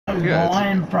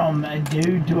going from a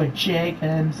dude to a chick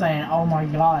and saying, "Oh my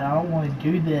God, I don't want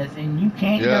to do this," and you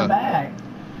can't go back.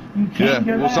 You can't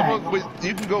go back.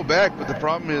 You can go back, but the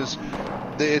problem is,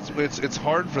 it's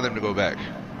hard for them to go back.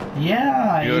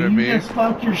 Yeah, you know what I mean? Just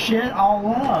fuck your shit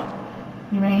all up.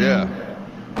 You mean? Yeah.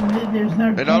 There's no.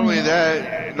 And not only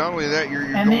that, you're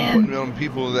putting on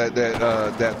people that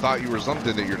thought you were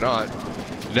something that you're not.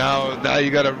 Now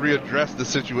you got to readdress the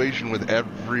situation with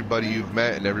everybody you've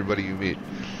met and everybody you meet.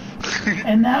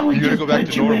 And that would just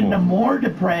put you into more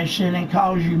depression and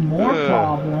cause you more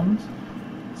problems.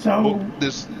 So well,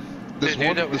 this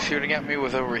dude that was shooting at me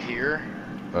was over here.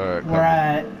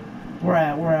 Alright, where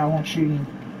I won't shooting.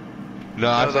 No,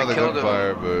 I saw the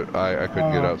gunfire, but I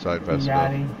couldn't get outside fast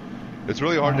enough. It's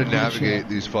really hard to navigate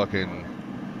these fucking.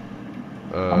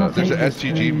 There's an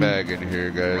STG mag in here,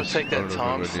 guys. Let's take that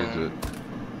Thompson. Needs it.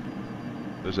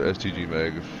 There's an STG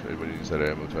mag if anybody needs that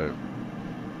ammo type.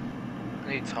 I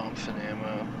need Thompson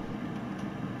ammo.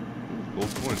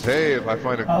 Gold coins. Hey, if I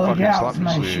find a fucking slot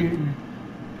machine.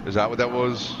 Is that what that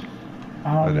was?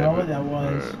 I don't know what that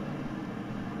was.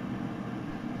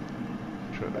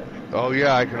 Right. Oh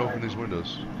yeah, I can open these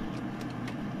windows.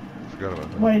 Forgot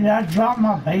about that. Wait, did I drop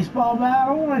my baseball bat? I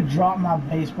don't want to drop my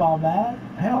baseball bat.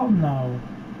 Hell no.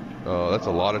 Oh, that's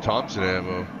a lot of Thompson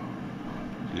ammo.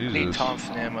 Jesus. Need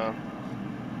Thompson ammo.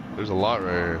 There's a lot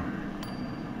right here.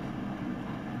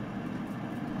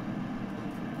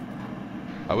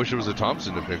 I wish there was a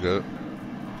Thompson to pick up.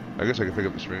 I guess I could pick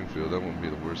up the Springfield. That wouldn't be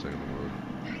the worst thing in the world.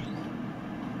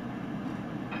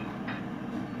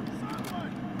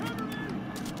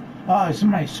 Oh,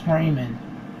 somebody's screaming.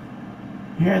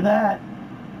 You hear that?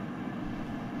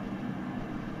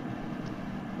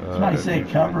 Somebody said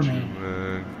cover me.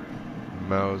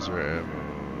 Mauser ammo.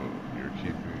 You're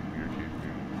keeping.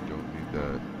 Don't need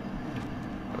that.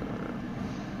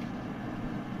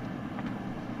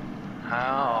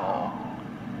 How?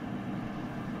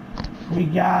 We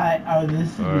got. Oh, this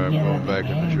is the beginning of the game, I'm going back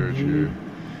in the church here.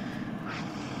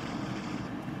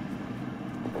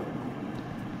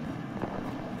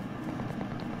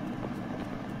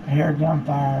 I hear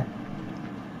gunfire.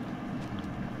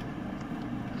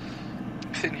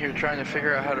 I'm sitting here trying to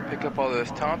figure out how to pick up all this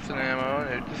Thompson ammo,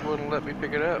 and it just wouldn't let me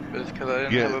pick it up. It's because I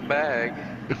didn't have a bag.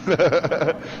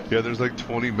 Yeah, there's like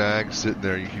 20 mags sitting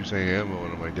there. You keep saying ammo,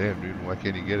 and I'm like, damn, dude, why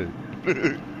can't you get it?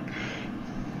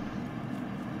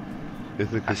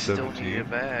 Ithaca I still 17. need a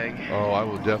bag. Oh, I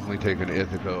will definitely take an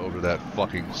Ithaca over that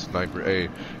fucking sniper. Hey,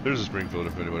 there's a Springfield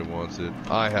if anybody wants it.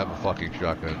 I have a fucking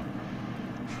shotgun.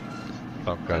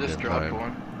 I just dropped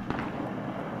one.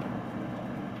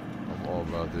 I'm all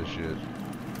about this shit.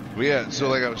 But yeah, so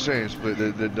like I was saying, Split,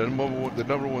 the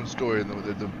number one story, and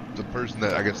the person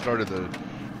that I guess started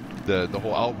the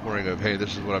whole outpouring of, hey,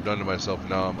 this is what I've done to myself,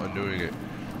 now I'm undoing it,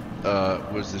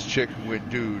 was this chick who went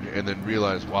dude and then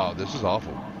realized, wow, this is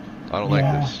awful. I don't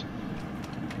like this.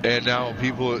 And now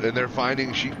people, and they're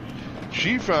finding, she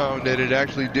found that it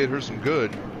actually did her some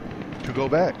good to go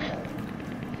back.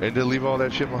 And to leave all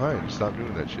that shit behind. Stop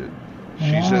doing that shit.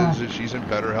 She says that she's in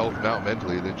better health now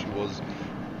mentally than she was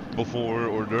before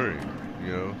or during.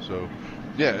 You know, so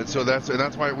yeah. So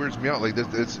that's why it weirds me out. Like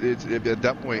this, it's at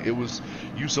that point it was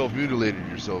you self-mutilated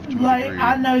yourself to a degree.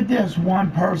 I know this one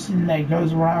person that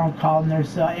goes around calling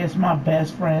themselves. It's my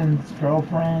best friend's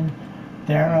girlfriend.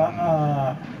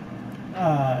 They're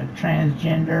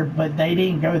transgender, but they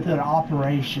didn't go through the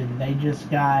operation. They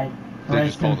just got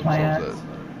breast implants.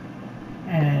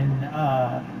 And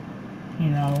you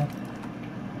know,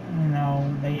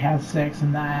 they have sex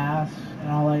in the ass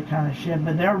and all that kind of shit.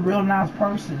 But they're a real nice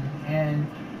person,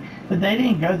 but they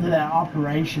didn't go through that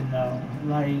operation though.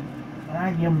 Like,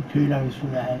 I give them kudos for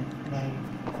that. Like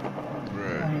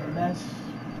that's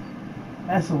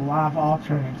a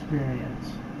life-altering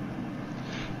experience.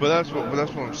 But that's what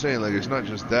I'm saying. Like, it's not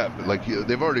just that, but like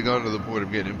they've already gone to the point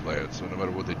of getting implants. So no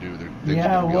matter what they do, they're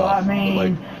well, I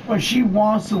mean, but she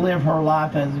wants to live her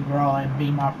life as a girl and be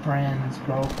my friend's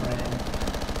girlfriend,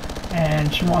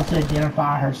 and she wants to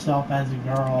identify herself as a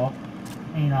girl.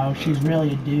 You know, she's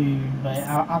really a dude, but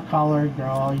I call her a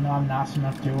girl. You know, I'm nice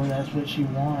enough to her. That's what she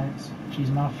wants. She's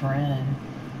my friend,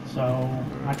 so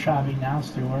I try to be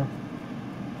nice to her.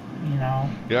 You know.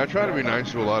 Yeah, I try to be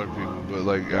nice to a lot of people, but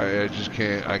like I just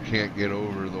can't. I can't get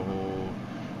over the whole.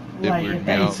 Like if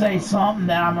they say something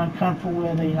that I'm uncomfortable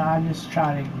with, you know, I just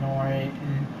try to ignore it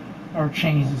or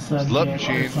change the subject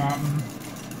or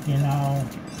something. You know.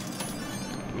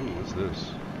 Ooh, what's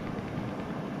this?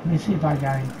 Let me see if I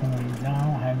got any coins. No, I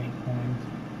don't have any coins.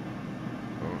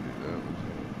 I don't need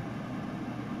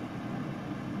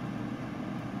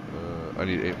that. I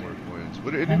need 8 more coins.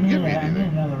 But it didn't give me anything. I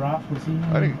need another rifle.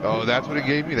 Oh, that's what it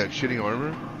gave me? That shitty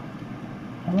armor?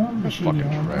 I want the shitty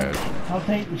armor. Trash. I'll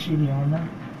take the shitty armor.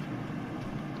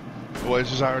 Well,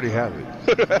 it's just I already have it.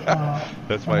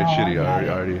 That's my shitty. I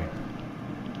already.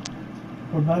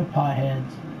 We're both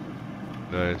potheads.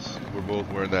 Nice. We're both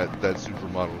wearing that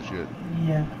supermodel shit.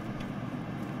 Yeah.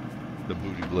 The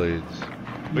booty blades.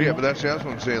 But yeah, but that's what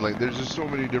I'm saying. Like, there's just so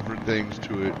many different things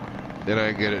to it. And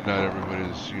I get it. Not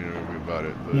everybody's, you know, about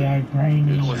it. But yeah,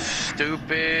 grainy. It was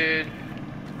stupid.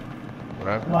 What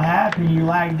happened? What happened? You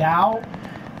lagged out?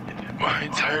 My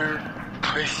entire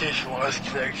PlayStation lost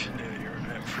connection to the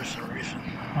internet for some reason.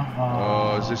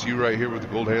 Oh, is this you right here with the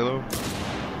gold halo?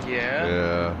 Yeah.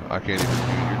 Yeah, I can't even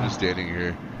see you. You're just standing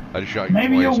here. I just shot you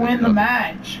Maybe twice. you'll win the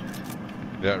match.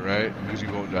 Yeah, right? Because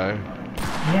you won't die.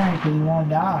 Yeah, because you won't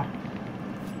die.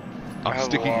 I'm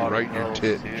sticking you right in your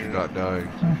tit, but you're not dying.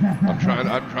 I'm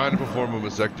trying to perform a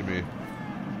vasectomy,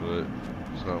 but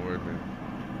it's not working.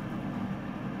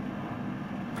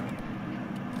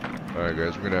 Alright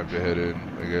guys, we're gonna have to head in,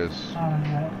 I guess.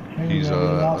 Alright. He's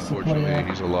unfortunately,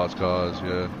 he's a lost cause,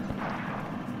 yeah.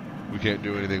 We can't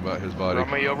do anything about his body. Run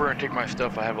me over and take my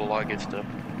stuff. I have a lot of good stuff.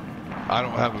 I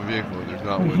don't have a vehicle, there's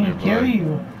not one nearby. We can't kill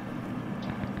you.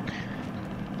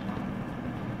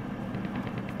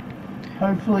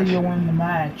 Hopefully you'll win the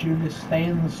match. You just stay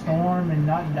in the storm and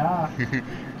not die.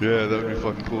 Yeah, that would be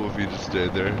fucking cool if you just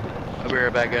stayed there. I'll be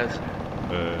right back, guys.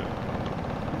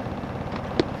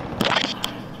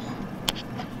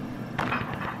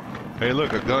 Hey,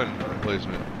 look, a gun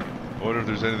replacement. I wonder if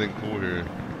there's anything cool here.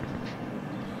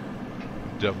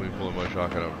 Definitely pulling my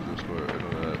shotgun out for this door. I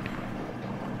know that.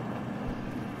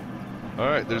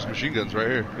 Alright, there's machine guns right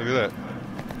here. Look at that.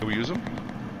 Can we use them?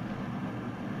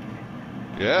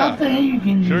 Yeah. I think you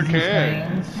can sure use these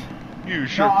can. things. You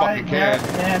sure fucking can.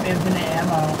 They have infinite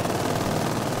ammo.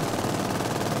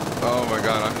 Oh my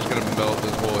god, I'm just gonna melt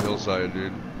this whole hillside,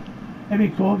 dude. It'd be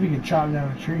cool if you could chop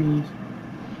down the trees.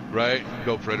 Right?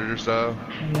 Go Predator style?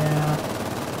 Yeah.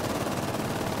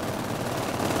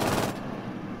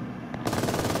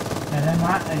 And that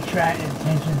might attract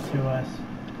attention to us.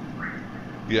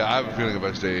 Yeah, I have a feeling if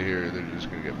I stay here, they're just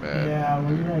gonna get mad. Yeah,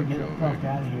 we gotta get the fuck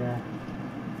out of here.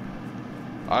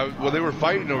 Well, they were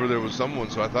fighting over there with someone,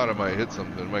 so I thought I might hit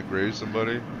something. I might graze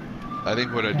somebody. I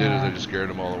think what I did is I just scared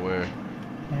them all away.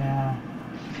 Yeah.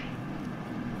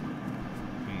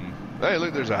 Hey,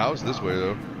 look, there's a house this way,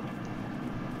 though.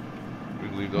 We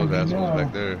can leave those assholes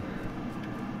back there.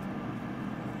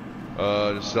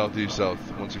 Just southeast, south,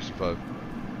 165.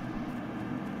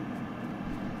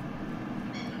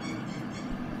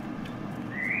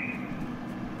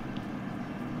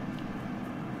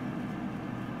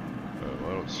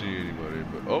 I don't see anybody,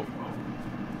 but oh,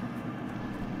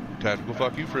 tactical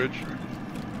fuck you, fridge.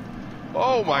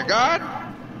 Oh my god!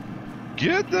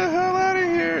 Get the hell out of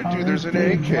here, dude! There's an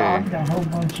AK. Dropped a whole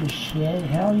bunch of shit.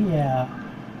 Hell yeah!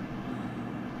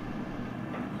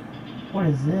 What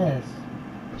is this?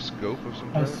 A scope of some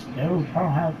A kind? scope. I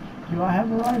don't have. Do I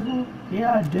have a rifle?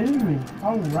 Yeah, I do.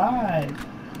 All right.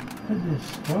 Put this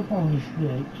scope on this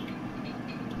bitch.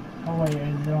 Oh wait,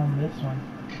 is it on this one?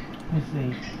 Let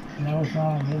me see. No, it's not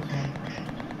on this one.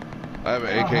 I have an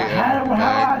AK.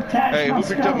 Hey, who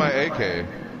picked up my AK?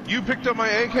 You picked up my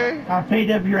AK? I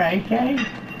picked up your AK?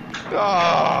 Oh,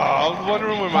 I was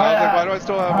wondering when I was like, why do I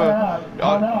still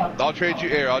have I'll trade you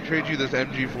air. I'll trade you this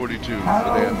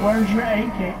MG42. Where's your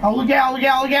AK? Oh, look out, look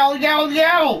out, look out, look out, look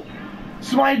out!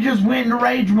 Somebody just went into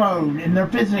rage mode and they're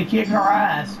fixing to kick our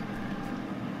ass.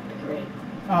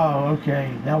 Oh,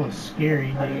 okay. That was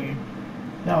scary, dude.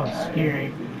 That was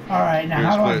scary. Alright, now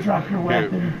how do I drop your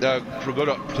weapon? Go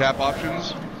to tap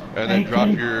options and then drop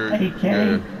your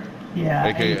AK. Yeah,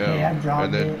 AK, I dropped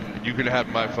and then it. You can have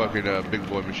my fucking big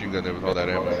boy machine gun there with all that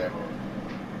ammo.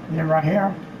 Is it right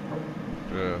here?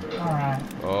 Yeah. Alright.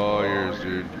 Oh, yours,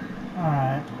 dude.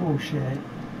 Alright, cool shit.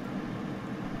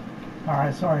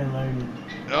 Alright, sorry, loaded.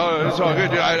 Oh, it's all good,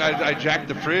 dude. I jacked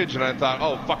the fridge and I thought,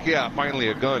 oh, fuck yeah, finally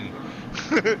a gun.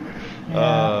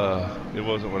 Yeah. It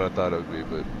wasn't what I thought it would be,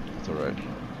 but it's alright.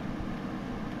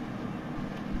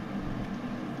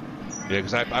 Yeah,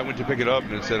 because I went to pick it up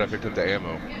and instead I picked up the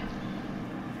ammo.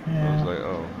 Yeah. I was like,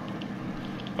 oh.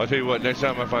 I'll tell you what, next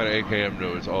time I find an AKM,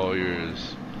 no, it's all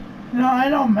yours. No, it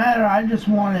don't matter. I just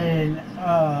wanted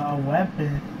a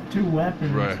weapon, 2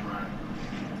 weapons. Right.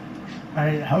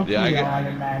 Hopefully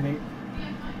automatic.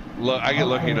 I get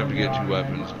lucky enough to get 2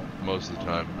 weapons most of the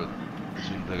time, but it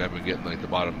seems like I've been getting like the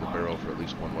bottom of the barrel for at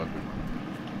least 1 weapon.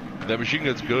 That machine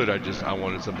gun's good, I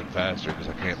wanted something faster because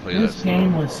I can't play that. This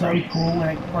game was so cool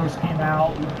when it first came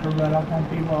out. We could run up on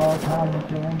people all the time and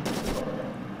kill them.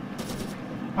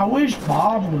 I wish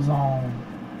Bob was on.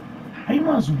 He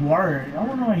must work. I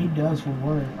wonder what he does for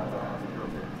work.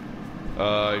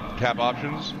 Tap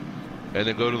options, and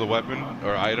then go to the weapon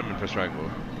or item and press triangle.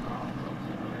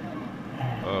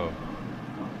 Oh.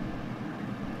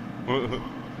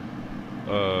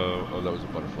 Oh, that was a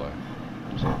butterfly.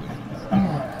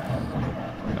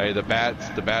 Hey, the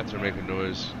bats are making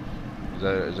noise. Is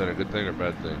that a good thing or a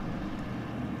bad thing?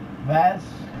 Bats?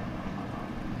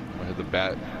 I hit the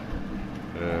bat.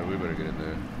 We better get in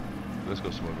there. Let's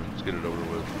go swimming. Let's get it over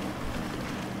with.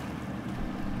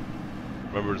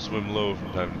 Remember to swim low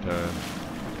from time to time.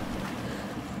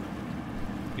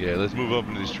 Yeah, let's move up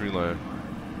into this tree line.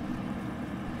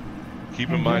 Keep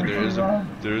in mind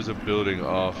there is a building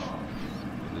off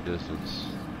in the distance.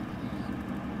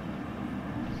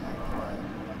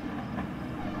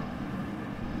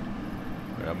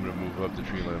 Right, I'm gonna move up the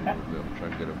tree line a little bit. I'm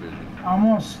trying to get a vision. I'm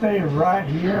gonna stay right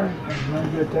here and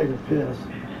I'm gonna take a piss.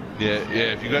 Yeah.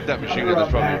 If you got that machine gun,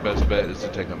 that's probably your best bet is to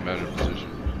take a mounted position.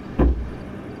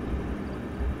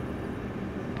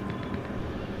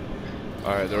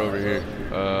 All right, they're over here,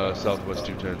 southwest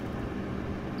 210.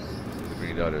 Where the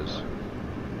green dot is.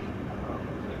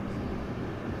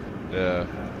 Yeah.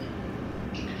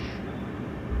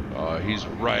 He's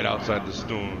right outside the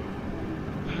stone.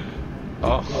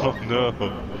 Oh no!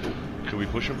 Can we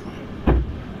push him?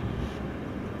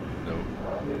 No.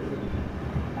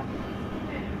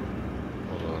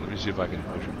 Hold on, let me see if I can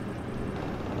push him.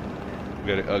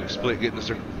 We gotta split, get in the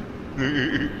circle.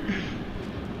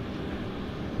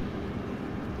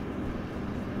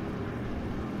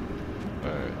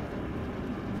 Alright.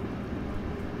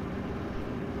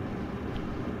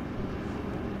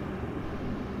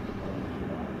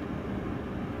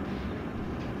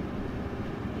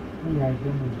 We gotta get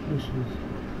in the bushes.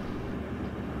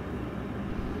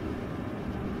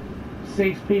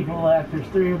 6 people left. There's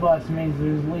 3 of us. Means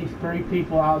there's at least 3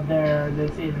 people out there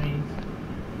that's enemies.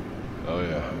 Oh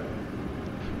yeah.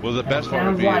 Well, the best part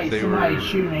would be like if they somebody were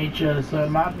shooting each other, so it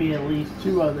might be at least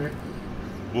 2 other.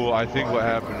 Well, I think what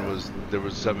happened was there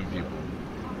was 7 people,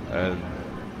 and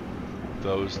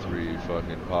those 3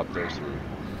 fucking popped those 3.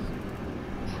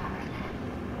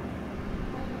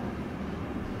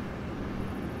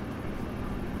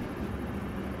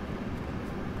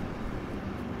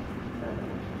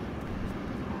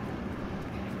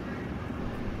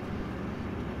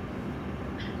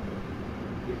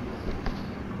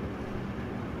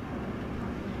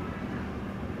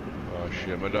 Oh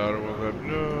shit, my daughter woke up.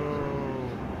 No.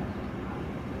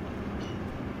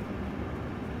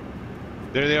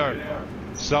 There they are.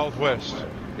 Southwest.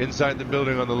 Inside the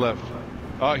building on the left.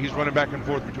 Oh, he's running back and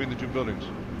forth between the 2 buildings.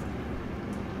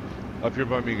 Up here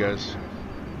by me, guys.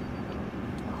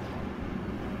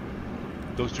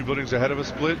 Those 2 buildings ahead of us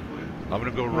split. I'm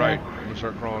gonna go right. I'm gonna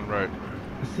start crawling right.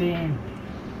 I see him.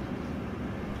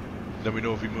 Then we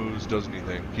know if he moves, does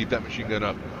anything. Keep that machine gun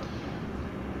up.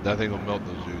 That thing will melt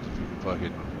those dudes if you can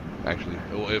fucking actually,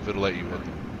 well, if it'll let you hit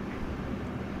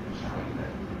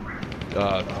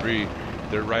them. 3,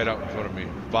 they're right out in front of me.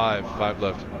 5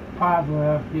 left. 5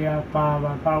 left, yeah, 5.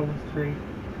 I thought it was 3.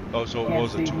 Oh, so it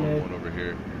was a 2 good. one over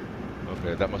here.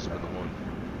 Okay, that must have been the one.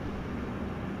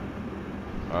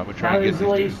 I'm gonna try and get There's at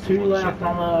least 2 left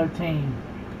on the other team.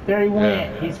 There he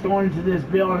went. Yeah. He's going to this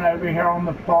building over here on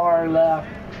the far left.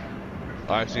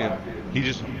 I see him. He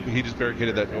just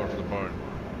barricaded that door for the barn.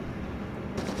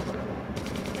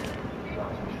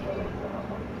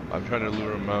 I'm trying to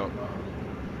lure him out.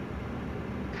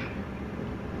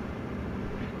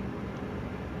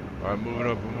 I'm moving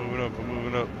up, I'm moving up, I'm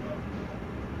moving up.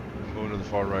 I'm going to the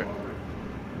far right.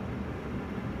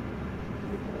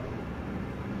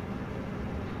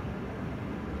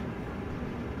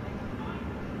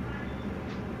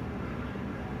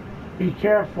 Be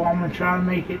careful, I'm gonna try to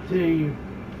make it to you.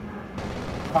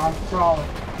 I'm crawling.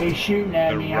 He's shooting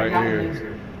at me. Right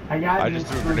here. I just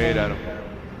threw a grenade at him.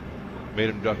 Made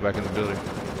him duck back in the building.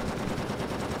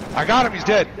 I got him, he's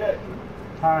dead!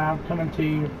 Alright, I'm coming to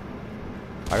you.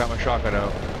 I got my shotgun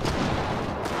out.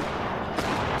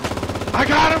 I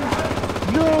got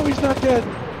him! No, he's not dead!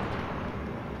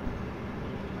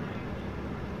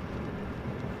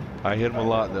 I hit him a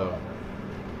lot though.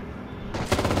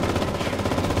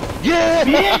 Yeah!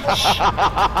 Bitch!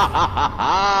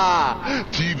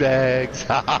 Teabags!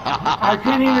 I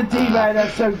couldn't even teabag,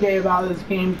 that's okay about this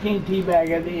game. You can't teabag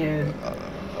at the end.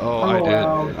 I did.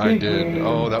 Well, I did.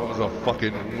 Oh, that was a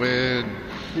fucking win.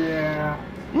 Yeah.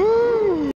 Woo!